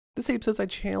This ape says, I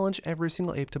challenge every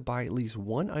single ape to buy at least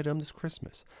one item this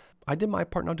Christmas. I did my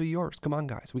part, now do yours. Come on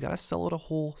guys, we gotta sell out a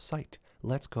whole site.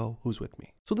 Let's go, who's with me?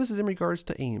 So this is in regards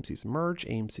to AMC's merch,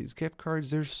 AMC's gift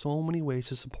cards. There's so many ways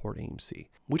to support AMC.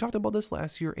 We talked about this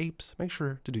last year, apes, make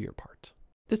sure to do your part.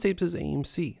 This ape says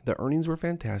AMC, the earnings were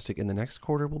fantastic and the next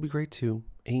quarter will be great too.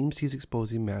 AMC is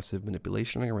exposing massive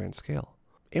manipulation on a grand scale.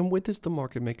 And with this, the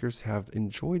market makers have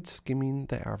enjoyed skimming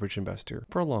the average investor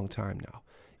for a long time now.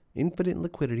 Infinite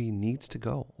liquidity needs to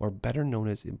go, or better known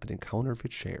as infinite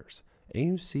counterfeit shares.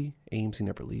 AMC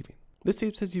never leaving. This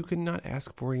ape says you could not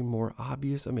ask for a more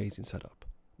obvious, amazing setup.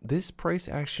 This price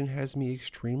action has me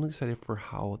extremely excited for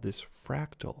how this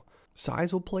fractal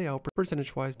size will play out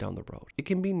percentage-wise down the road. It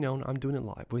can be known I'm doing it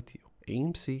live with you.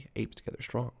 AMC, apes together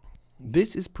strong.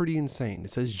 This is pretty insane.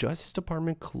 It says Justice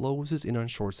Department closes in on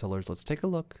short sellers. Let's take a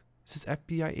look. It says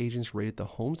FBI agents raided the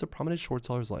homes of prominent short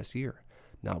sellers last year.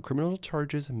 Now criminal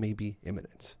charges may be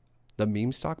imminent. The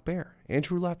meme stock bear.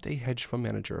 Andrew Left, a hedge fund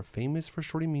manager famous for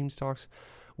shorting meme stocks,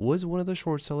 was one of the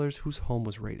short sellers whose home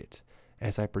was raided.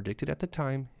 As I predicted at the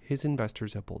time, his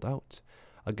investors have pulled out.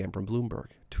 Again from Bloomberg.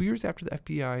 2 years after the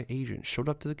FBI agent showed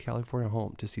up to the California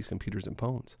home to seize computers and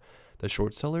phones, the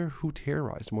short seller who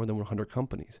terrorized more than 100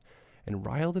 companies and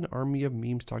riled an army of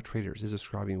meme stock traders is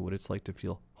describing what it's like to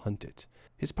feel hunted.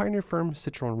 His pioneer firm,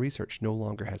 Citron Research, no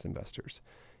longer has investors.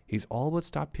 He's all but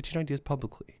stopped pitching ideas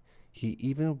publicly. He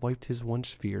even wiped his once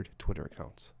feared Twitter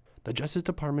accounts. The Justice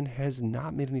Department has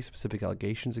not made any specific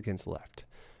allegations against Left.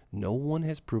 No one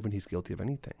has proven he's guilty of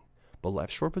anything, but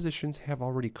Left's short positions have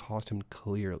already cost him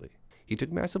clearly. He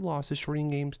took massive losses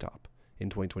shorting GameStop in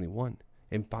 2021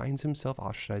 and finds himself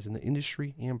ostracized in the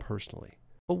industry and personally.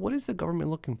 But what is the government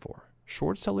looking for?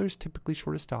 Short sellers typically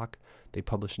short a stock, they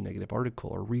publish a negative article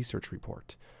or research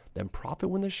report, then profit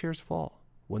when the shares fall.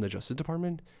 When the Justice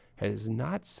Department has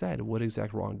not said what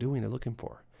exact wrongdoing they're looking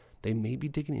for, they may be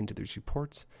digging into these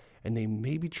reports and they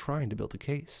may be trying to build a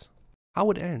case.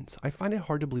 How it ends, I find it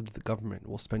hard to believe that the government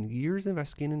will spend years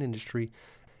investigating an industry.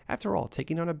 After all,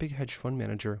 taking on a big hedge fund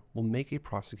manager will make a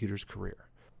prosecutor's career.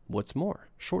 What's more,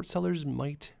 short sellers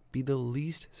might be the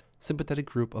least sympathetic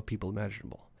group of people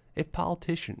imaginable. If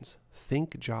politicians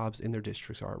think jobs in their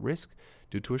districts are at risk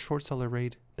due to a short seller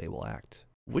raid, they will act.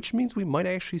 Which means we might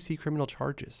actually see criminal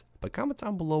charges. But comment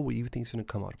down below what you think is going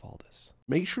to come out of all this.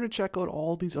 Make sure to check out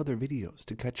all these other videos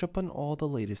to catch up on all the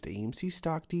latest AMC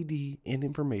stock DD and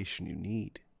information you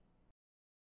need.